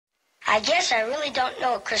I guess I really don't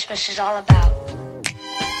know what Christmas is all about.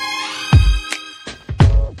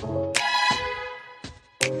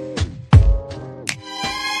 Isn't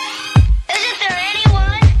there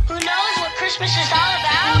anyone who knows what Christmas is all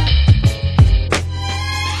about?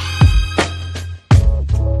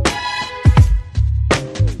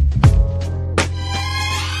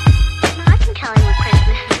 I can tell you what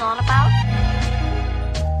Christmas is all about.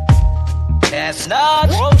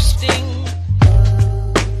 Chestnuts roasting,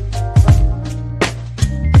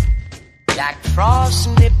 Jack Frost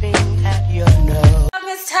nipping at your nose.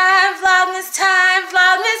 Vlogmas time, Vlogmas time,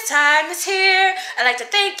 Vlogmas time is here. I'd like to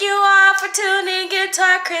thank you all for tuning in to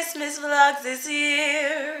our Christmas vlogs this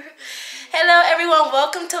year. Hello everyone,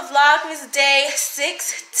 welcome to Vlogmas Day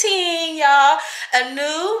 16, y'all. A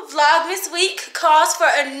new Vlogmas week calls for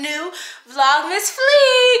a new Vlogmas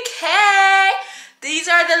fleek. Hey! These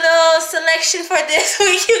are the little selection for this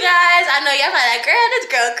week, you guys. I know y'all might like, girl, this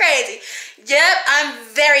girl crazy. Yep, I'm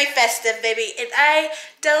very festive, baby, and I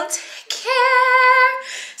don't care.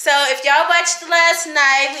 So if y'all watched last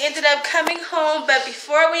night, we ended up coming home, but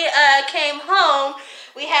before we came home,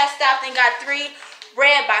 we had stopped and got 3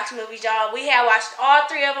 Redbox movies, y'all. We had watched all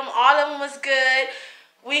 3 of them. All of them was good.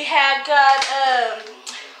 We had got,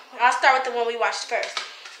 I'll start with the one we watched first.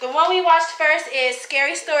 The one we watched first is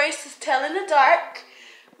Scary Stories to Tell in the Dark.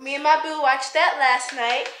 Me and my boo watched that last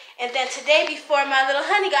night. And then today, before my little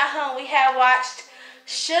honey got home, we had watched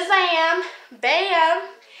Shazam, Bam.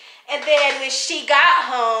 And then when she got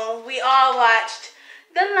home, we all watched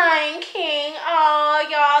The Lion King. Oh,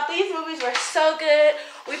 y'all, these movies were so good.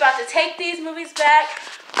 We about to take these movies back,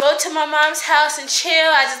 go to my mom's house and chill.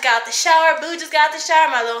 I just got out the shower. Boo just got out the shower.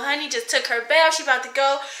 My little honey just took her bath. She about to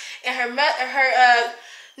go in her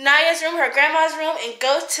Naya's room, her grandma's room, and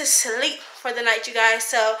go to sleep for the night, you guys.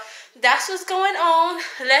 So that's what's going on.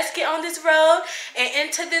 Let's get on this road and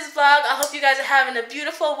into this vlog. I hope you guys are having a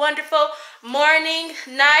beautiful, wonderful morning,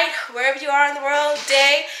 night, wherever you are in the world,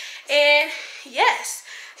 day. And yes,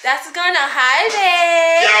 that's what's going on. Hi,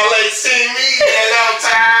 babe. Y'all ain't seen me in a long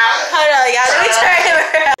time. Hold on, y'all. Let me turn him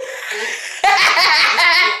around.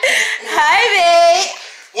 Hi, babe.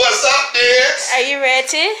 What's up, Dance? Are you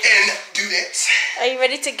ready? And Dudettes. Are you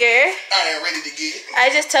ready to go? I am ready to get. I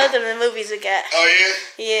just told them the movies we got. Oh, yeah?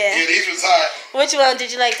 Yeah. Yeah, these was hot. Which one did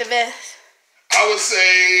you like the best? I would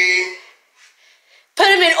say... Put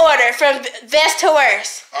them in order, from best to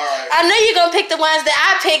worst. All right. I know you're going to pick the ones that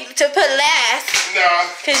I picked to put last. Nah.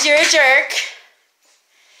 Because you're a jerk.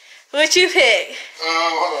 What you pick?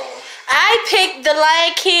 Hold on. I picked The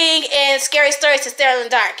Lion King and Scary Stories to Tell in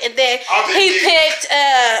the Dark. And then he picked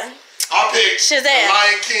I picked Shazam. The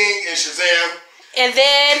Lion King and Shazam. And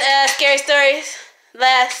then Scary Stories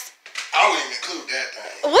last. I wouldn't even include that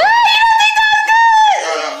thing. What? You don't think that was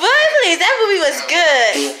good? Boy, please. That movie was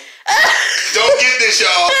good. Don't get this,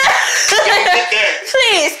 y'all. Don't get that.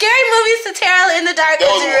 Please. Scary Movies to Tell in the Dark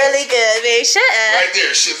was really good, babe. Shut up. Right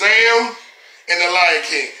there. Shazam and The Lion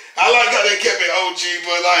King. I like how they kept it OG,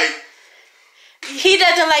 but like... He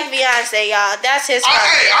doesn't like Beyonce, y'all. That's his problem.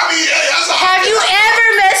 Have you that's ever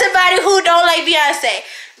met somebody who don't like Beyonce?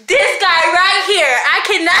 This guy right here, I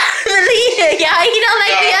cannot believe it, y'all. He don't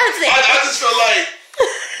like Beyonce. I just feel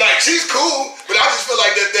like she's cool, but I just feel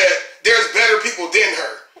like that there's better people than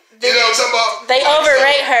her. You know what I'm talking about? They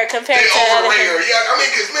overrate her compared to other her. Yeah, I mean,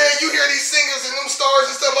 because man, you hear these singers and them stars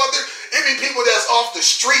and stuff out there. It be people that's off the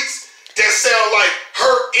streets that sound like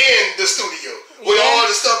her in the studio. With all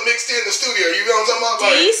the stuff mixed in the studio, you know what I'm talking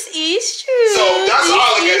about? Like, this is true. So that's all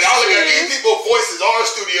I look at. I look at these people's voices are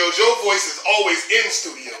studios. Your voice is always in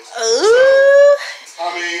studios. Ooh. So,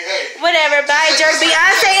 I mean, hey. Whatever, bye, jerk.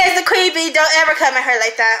 Beyonce is the queen bee. Don't ever come at her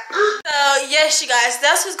like that. So, yes, you guys,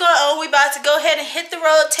 that's what's going on. We about to go ahead and hit the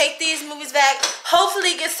road, take these movies back,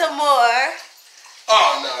 hopefully get some more.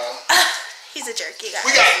 Oh, no. He's a jerk, you guys.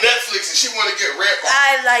 We got Netflix and she want to get Redbox.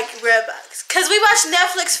 I like Redbox. Because we watch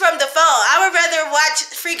Netflix from the phone. I would rather watch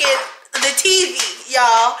freaking the TV,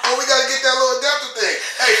 y'all. Oh, we got to get that little adapter thing.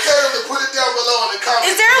 Hey, tell them to put it down below in the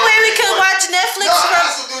comments. Is there a way we could watch Netflix from... from...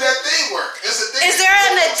 No, to do that thing work. It's a thing. Is there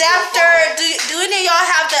an adapter? Do any of y'all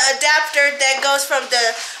have the adapter that goes from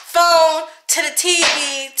the phone to the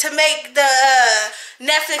TV to make the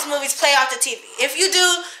Netflix movies play off the TV? If you do,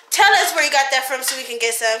 tell us where you got that from so we can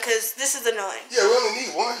get some, because this is annoying. Yeah, we only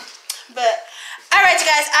need one. But, alright you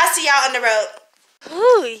guys, I'll see y'all on the road.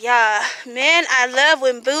 Ooh, y'all. Man, I love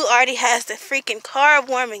when Boo already has the freaking car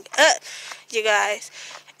warming up, you guys.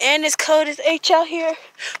 And it's cold as H out here.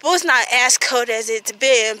 Well, it's not as cold as it's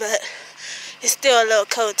been, but it's still a little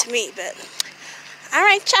cold to me. But,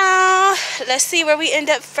 alright y'all. Let's see where we end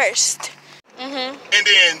up first. And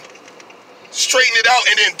then straightened it out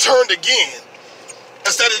and then turned again.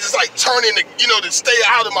 Instead of just like turning, to stay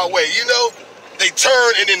out of my way, They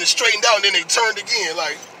turned and then they straightened out and then they turned again.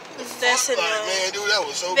 Like, that's like, annoying. man, dude, that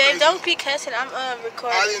was so Man, crazy. don't be cussing. I'm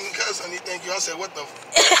recording. I didn't cuss, honey. Thank you. I said, what the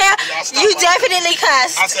You definitely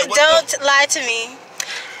cussed. I said, what don't lie to me.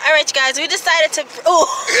 Alright, you guys, we decided to. Ooh.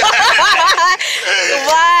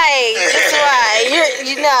 Why? That's why.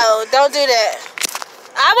 Don't do that.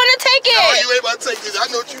 I want to take it. No, you ain't about to take this. I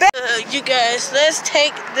know what you. You guys, let's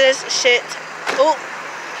take this shit.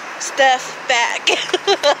 Stuff back.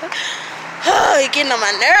 Oh, you're getting on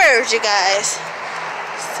my nerves, you guys.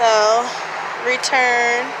 So,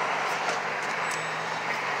 return.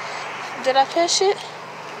 Did I push it?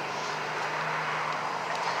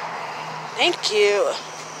 Thank you.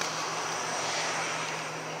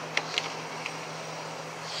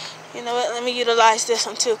 You know what? Let me utilize this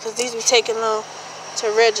one too, because these be taking long to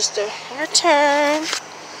register. Return.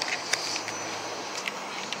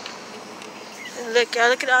 And look, y'all,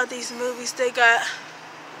 look at all these movies they got.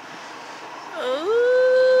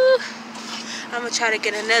 Ooh. I'm gonna try to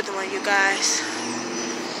get another one, you guys.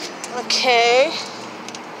 Okay.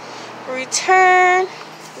 Return.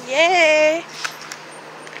 Yay.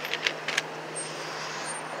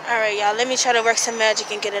 Alright, y'all, let me try to work some magic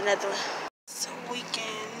and get another one. It's a weekend.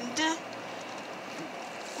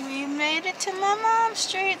 We made it to my mom's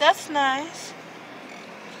street. That's nice.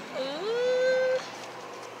 Ooh.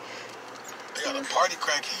 They got a party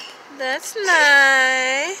cracking. That's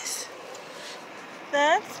nice.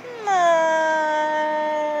 That's nice.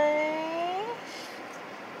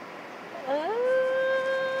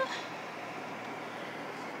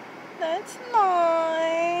 That's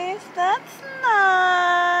nice. That's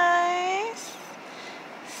nice.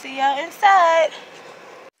 See y'all inside.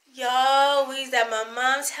 Y'all, we's at my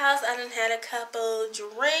mom's house. I done had a couple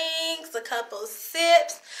drinks, a couple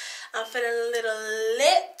sips. I'm feeling a little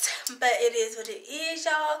lit, but it is what it is,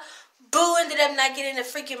 y'all. Boo ended up not getting the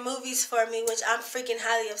freaking movies for me, which I'm freaking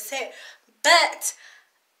highly upset. But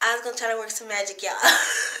I was gonna try to work some magic, y'all.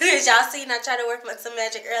 As y'all seen, I tried to work some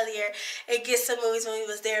magic earlier and get some movies when we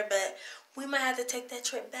was there, but we might have to take that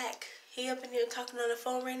trip back. He up in here talking on the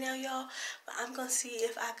phone right now, y'all. But I'm gonna see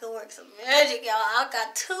if I can work some magic, y'all. I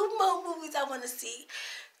got 2 more movies I wanna see.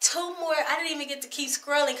 2 more. I didn't even get to keep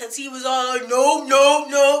scrolling because he was all like, nope, nope,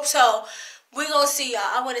 nope. So we gonna see, y'all.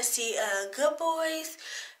 I wanna see Good Boys.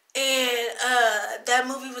 And that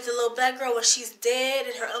movie with the little black girl when she's dead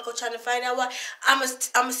and her uncle trying to find out why. I'ma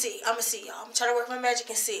see y'all. I'm trying to work my magic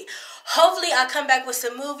and see. Hopefully I come back with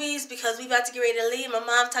some movies because we about to get ready to leave. My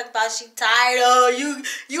mom talked about she tired. Oh,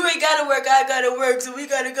 you ain't gotta work, I gotta work, so we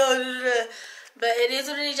gotta go. But it is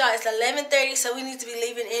what it is, y'all. It's 11:30, so we need to be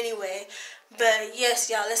leaving anyway. But yes,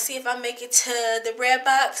 y'all, let's see if I make it to the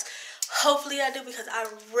Redbox. Hopefully I do because I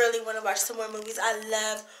really want to watch some more movies. I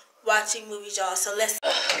love watching movies, y'all. So let's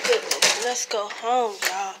go home,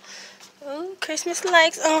 y'all. Ooh, Christmas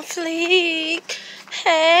lights on fleek.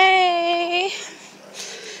 Hey,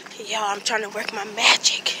 y'all, I'm trying to work my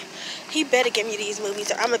magic. He better give me these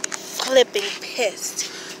movies or I'm gonna be flipping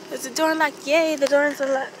pissed. Is the door locked? Yay, the doors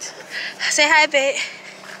are locked. Say hi, babe.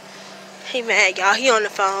 He mad, y'all. He on the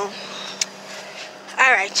phone.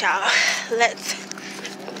 All right, y'all. Let's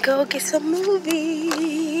go get some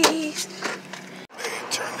movies.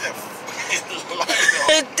 Turn that light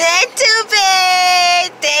on. That too,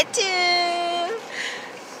 babe. That too.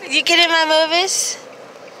 You getting my movies?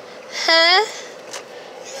 Huh?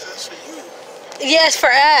 Yeah, that's for you. Yes,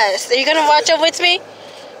 for us. Are you gonna watch them with me?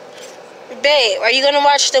 Babe, are you gonna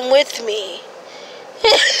watch them with me?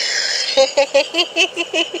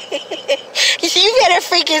 You better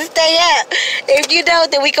freaking stay up. If you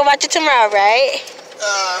don't, then we can watch it tomorrow, right?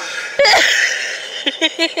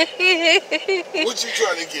 What you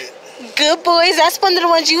trying to get? Good Boys. That's one of the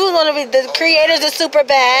ones you was one of the creators of Super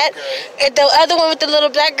Bad. Okay. And the other one with the little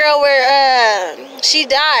black girl where she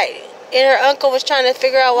died and her uncle was trying to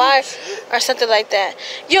figure out why or something like that.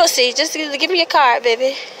 You'll see. Just give me your card,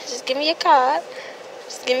 baby. Just give me your card.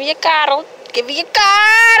 Just give me your card. Give me your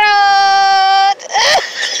card.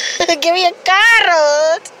 Give me your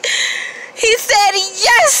card. He said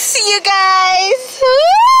yes, you guys.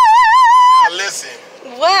 Now listen.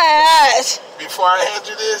 What? Before I hand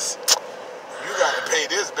you this, you gotta pay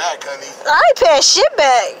this back, honey. I ain't paying shit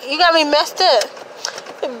back. You got me messed up.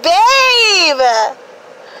 Babe.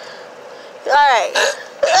 Alright.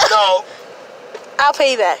 No. I'll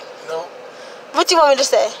pay you back. No. What you want me to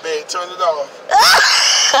say? Babe, turn it off.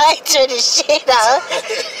 I ain't turn this shit off.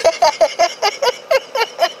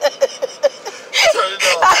 Turn it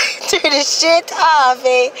off. I ain't turn this shit off,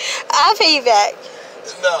 babe. I'll pay you back.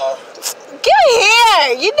 No. Get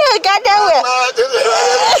here. You know, goddamn well.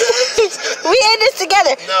 We in this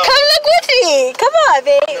together. No. Come look with me. Come on,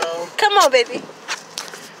 babe. No. Come on, baby.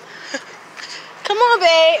 Come on,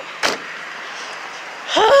 babe.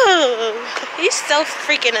 He's so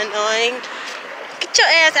freaking annoying. Get your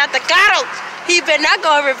ass out the car. He better not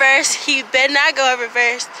go in reverse. He better not go in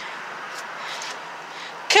reverse.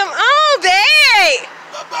 Come on, babe.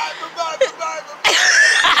 Bye-bye.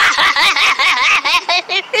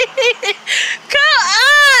 Come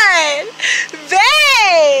on,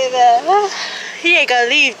 babe. He ain't gonna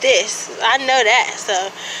leave this. I know that. So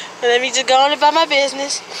let me just go on about my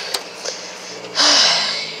business.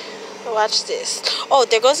 Watch this. Oh,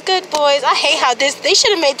 there goes Good Boys. I hate how this. They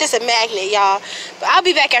should have made this a magnet, y'all. But I'll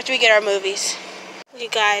be back after we get our movies. You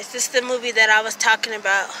guys, this is the movie that I was talking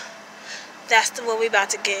about. That's the one we about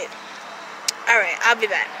to get. Alright, I'll be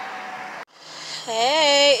back.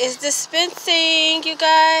 Hey, it's dispensing, you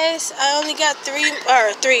guys. I only got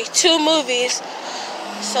two movies.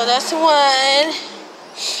 So that's one.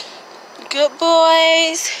 Good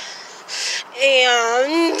Boys.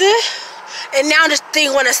 And now this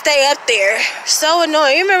thing want to stay up there. So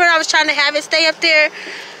annoying. You remember when I was trying to have it stay up there?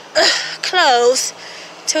 Close.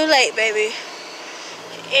 Too late, baby.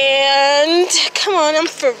 And come on, I'm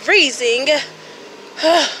freezing.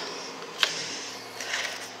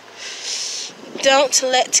 Don't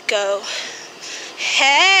let go.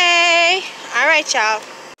 Hey. All right, y'all.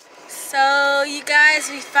 So you guys,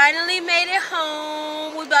 we finally made it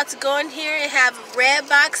home. We're about to go in here and have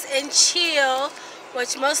Redbox and chill,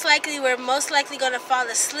 which we're most likely gonna fall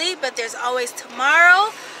asleep, but there's always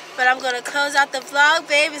tomorrow. But I'm gonna close out the vlog,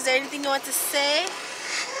 babe. Is there anything you want to say?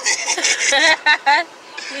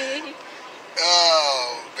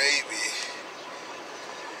 Oh, baby.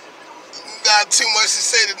 Not too much to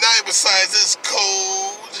say tonight besides it's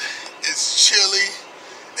cold, it's chilly,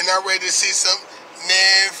 and I'm ready to see some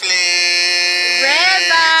Netflix.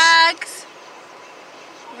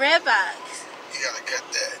 Redbox. You gotta cut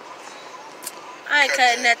that. I ain't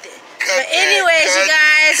cutting nothing. Cut But that, anyways, you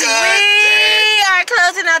guys, we are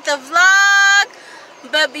closing out the vlog.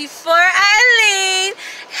 But before I leave,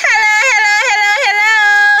 hello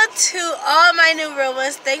to all my new real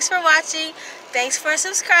ones. Thanks for watching. Thanks for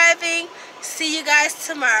subscribing. See you guys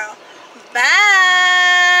tomorrow. Bye.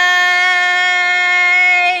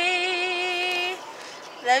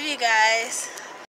 Love you guys.